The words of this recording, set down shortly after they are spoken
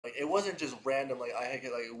it wasn't just random. Like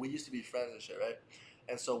we used to be friends and shit, right?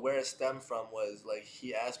 And so where it stemmed from was like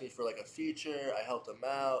he asked me for like a feature. I helped him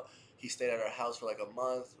out. He stayed at our house for like a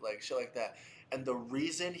month, like shit like that. And the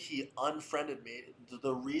reason he unfriended me,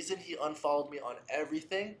 the reason he unfollowed me on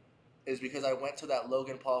everything, is because I went to that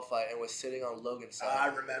Logan Paul fight and was sitting on Logan's side. I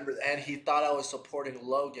remember that. And he thought I was supporting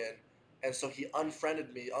Logan, and so he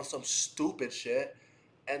unfriended me on some stupid shit.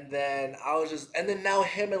 And then I was just, and then now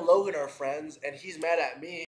him and Logan are friends, and he's mad at me